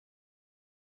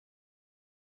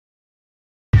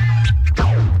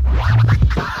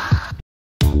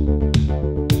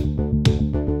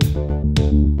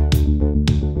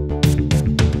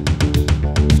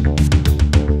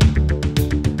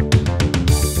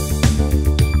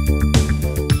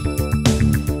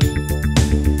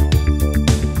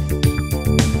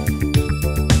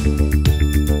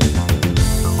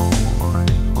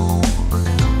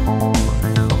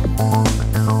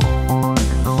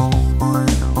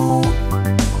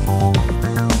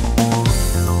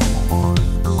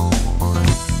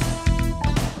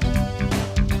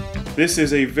This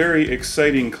is a very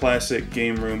exciting classic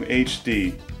Game Room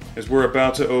HD, as we're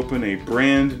about to open a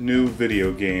brand new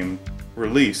video game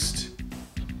released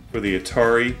for the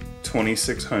Atari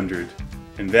 2600,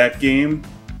 and that game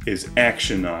is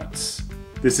Actionauts.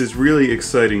 This is really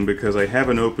exciting because I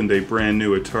haven't opened a brand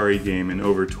new Atari game in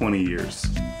over 20 years.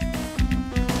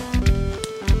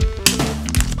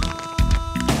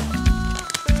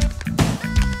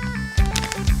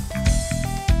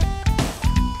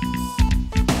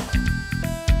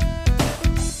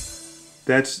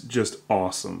 That's just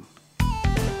awesome.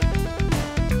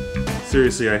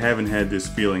 Seriously, I haven't had this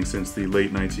feeling since the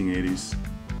late 1980s.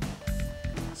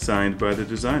 Signed by the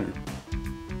designer,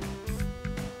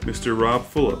 Mr. Rob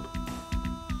Fulop.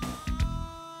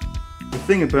 The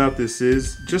thing about this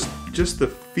is just the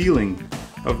feeling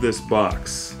of this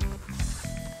box.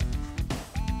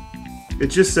 It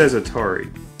just says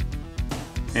Atari.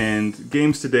 And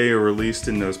games today are released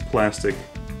in those plastic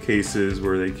cases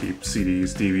where they keep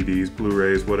CDs, DVDs,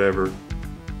 Blu-rays, whatever.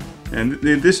 And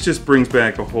this just brings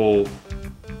back a whole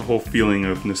feeling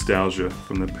of nostalgia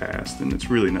from the past, and it's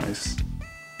really nice.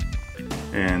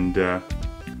 And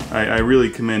I really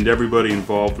commend everybody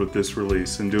involved with this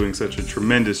release and doing such a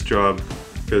tremendous job,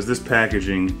 because this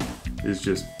packaging is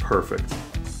just perfect.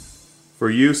 For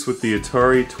use with the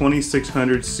Atari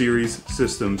 2600 series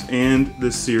systems and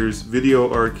the Sears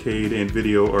Video Arcade and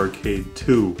Video Arcade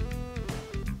 2.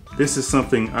 This is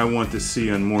something I want to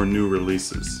see on more new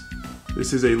releases.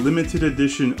 This is a limited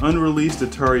edition unreleased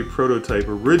Atari prototype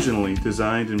originally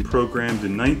designed and programmed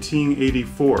in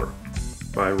 1984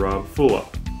 by Rob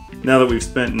Fulop. Now that we've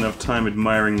spent enough time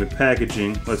admiring the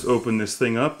packaging, let's open this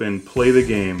thing up and play the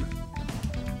game.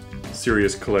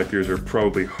 Serious collectors are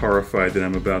probably horrified that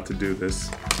I'm about to do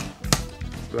this,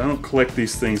 but I don't collect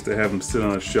these things to have them sit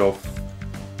on a shelf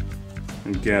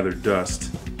and gather dust.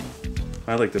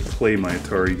 I like to play my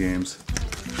Atari games,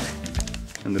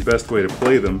 and the best way to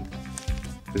play them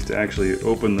is to actually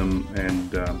open them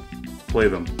and play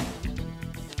them.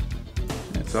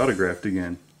 It's autographed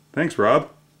again. Thanks, Rob.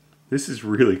 This is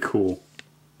really cool.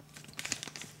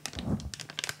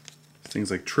 This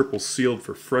thing's like triple sealed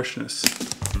for freshness.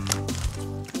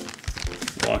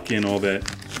 Lock in all that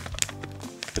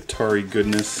Atari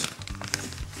goodness.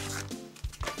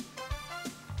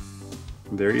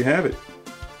 And there you have it.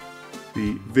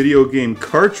 The video game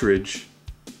cartridge,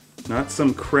 not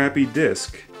some crappy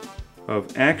disc, of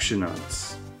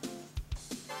Actionauts.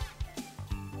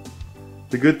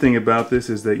 The good thing about this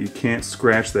is that you can't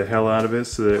scratch the hell out of it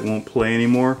so that it won't play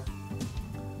anymore.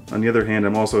 On the other hand,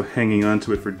 I'm also hanging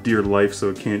onto it for dear life so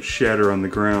it can't shatter on the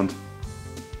ground.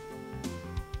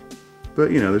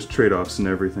 But you know, there's trade-offs and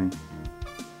everything.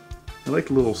 I like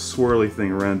the little swirly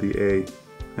thing around the A.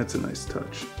 That's a nice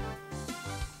touch.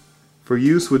 For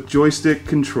use with joystick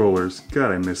controllers.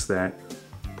 God, I miss that.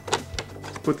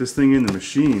 Let's put this thing in the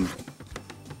machine.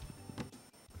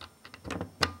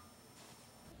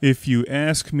 If you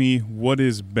ask me what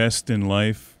is best in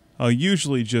life, I'll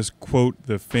usually just quote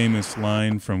the famous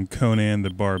line from Conan the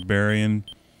Barbarian.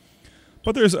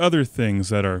 But there's other things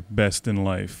that are best in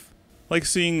life, like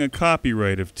seeing a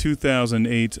copyright of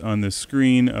 2008 on the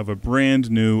screen of a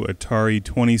brand new Atari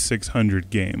 2600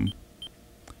 game.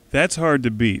 That's hard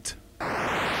to beat.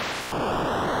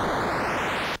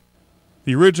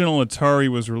 The original Atari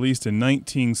was released in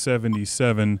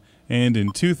 1977, and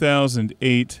in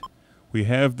 2008 we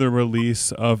have the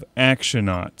release of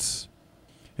Actionauts,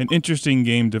 an interesting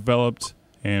game developed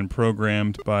and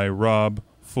programmed by Rob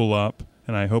Fulop,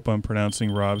 and I hope I'm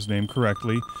pronouncing Rob's name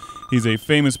correctly. He's a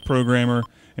famous programmer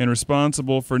and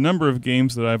responsible for a number of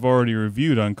games that I've already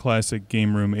reviewed on Classic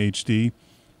Game Room HD,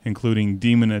 including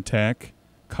Demon Attack,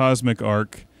 Cosmic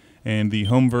Arc, and the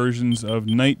home versions of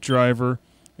Night Driver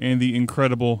and the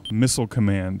incredible Missile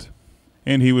Command.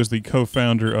 And he was the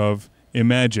co-founder of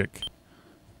Imagic,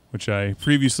 which I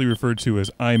previously referred to as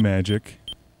iMagic.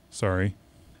 Sorry.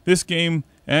 This game,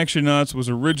 Actionauts, was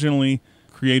originally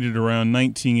created around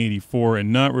 1984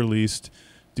 and not released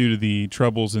due to the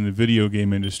troubles in the video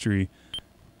game industry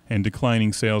and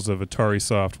declining sales of Atari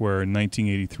software in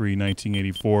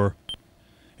 1983-1984.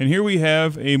 And here we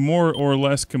have a more or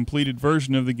less completed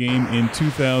version of the game in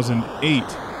 2008,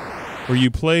 where you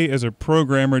play as a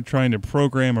programmer trying to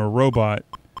program a robot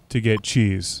to get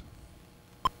cheese.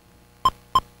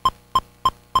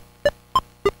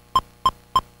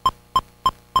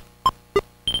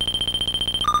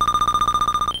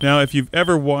 Now, if you've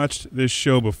ever watched this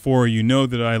show before, you know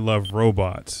that I love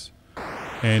robots.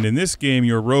 And in this game,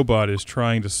 your robot is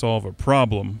trying to solve a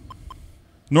problem.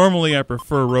 Normally, I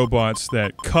prefer robots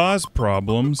that cause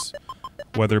problems,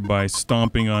 whether by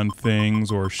stomping on things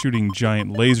or shooting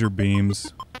giant laser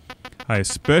beams. I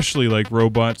especially like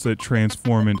robots that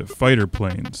transform into fighter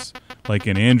planes, like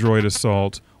an Android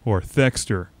Assault or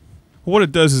Thexter. What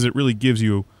it does is it really gives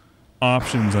you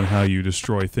options on how you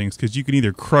destroy things, because you can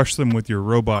either crush them with your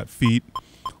robot feet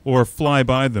or fly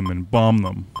by them and bomb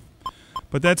them.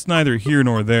 But that's neither here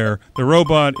nor there. The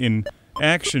robot in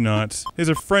Actionauts is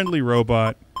a friendly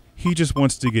robot. He just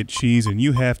wants to get cheese, and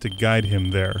you have to guide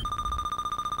him there.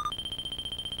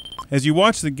 As you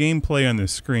watch the gameplay on the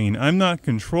screen, I'm not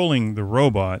controlling the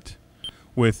robot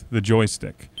with the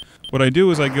joystick. What I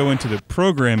do is I go into the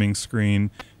programming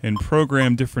screen and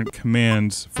program different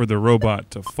commands for the robot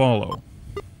to follow.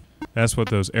 That's what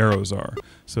those arrows are.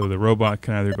 So the robot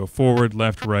can either go forward,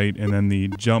 left, right, and then the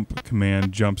jump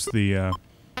command jumps the...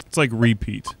 it's like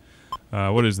repeat.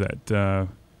 What is that?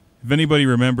 If anybody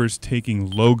remembers taking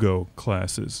Logo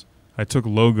classes, I took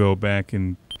Logo back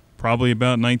in probably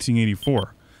about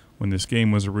 1984. When this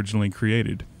game was originally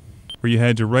created, where you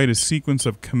had to write a sequence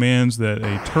of commands that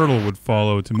a turtle would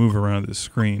follow to move around the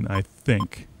screen, I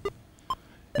think.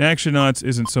 Actionauts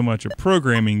isn't so much a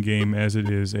programming game as it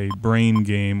is a brain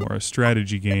game or a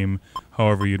strategy game,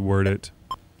 however you'd word it.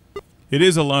 It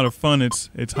is a lot of fun. It's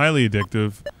highly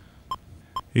addictive.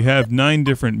 You have 9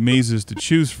 different mazes to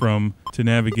choose from to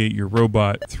navigate your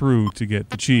robot through to get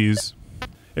the cheese.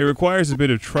 It requires a bit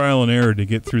of trial and error to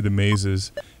get through the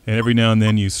mazes, and every now and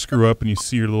then you screw up and you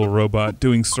see your little robot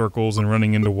doing circles and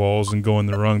running into walls and going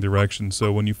the wrong direction.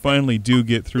 So when you finally do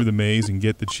get through the maze and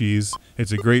get the cheese,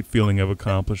 it's a great feeling of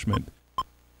accomplishment.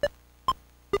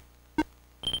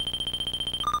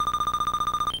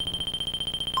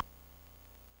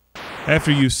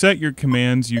 After you set your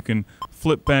commands, you can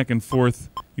flip back and forth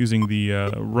using the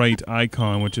right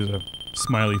icon, which is a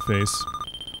smiley face,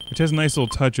 which has a nice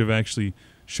little touch of actually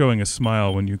showing a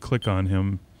smile when you click on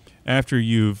him. After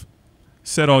you've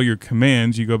set all your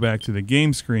commands, you go back to the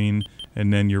game screen,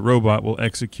 and then your robot will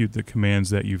execute the commands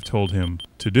that you've told him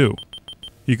to do.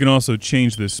 You can also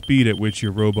change the speed at which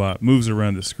your robot moves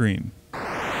around the screen.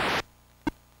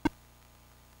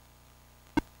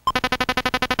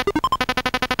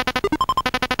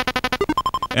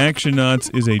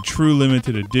 Actionauts is a true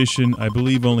limited edition. I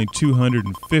believe only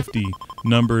 250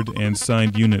 numbered and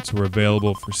signed units were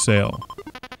available for sale.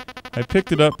 I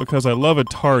picked it up because I love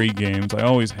Atari games, I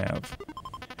always have.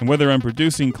 And whether I'm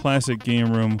producing classic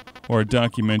game room or a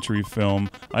documentary film,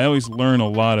 I always learn a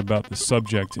lot about the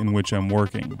subject in which I'm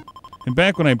working. And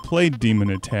back when I played Demon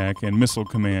Attack and Missile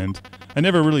Command, I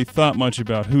never really thought much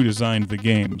about who designed the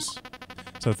games.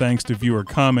 So thanks to viewer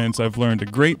comments, I've learned a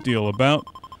great deal about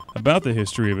the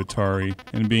history of Atari,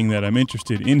 and being that I'm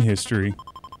interested in history,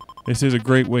 this is a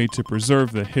great way to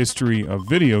preserve the history of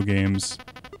video games,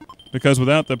 because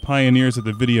without the pioneers of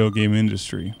the video game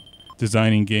industry,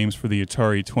 designing games for the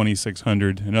Atari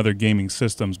 2600 and other gaming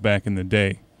systems back in the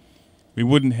day, we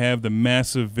wouldn't have the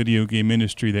massive video game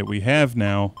industry that we have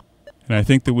now. And I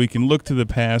think that we can look to the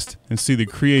past and see the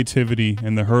creativity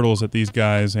and the hurdles that these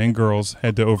guys and girls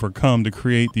had to overcome to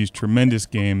create these tremendous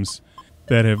games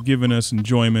that have given us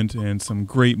enjoyment and some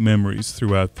great memories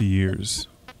throughout the years.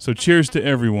 So cheers to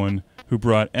everyone who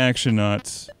brought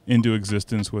Actionauts into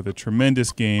existence with a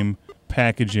tremendous game,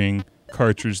 packaging,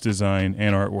 cartridge design,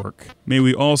 and artwork. May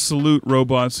we all salute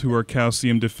robots who are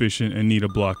calcium deficient and need a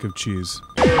block of cheese.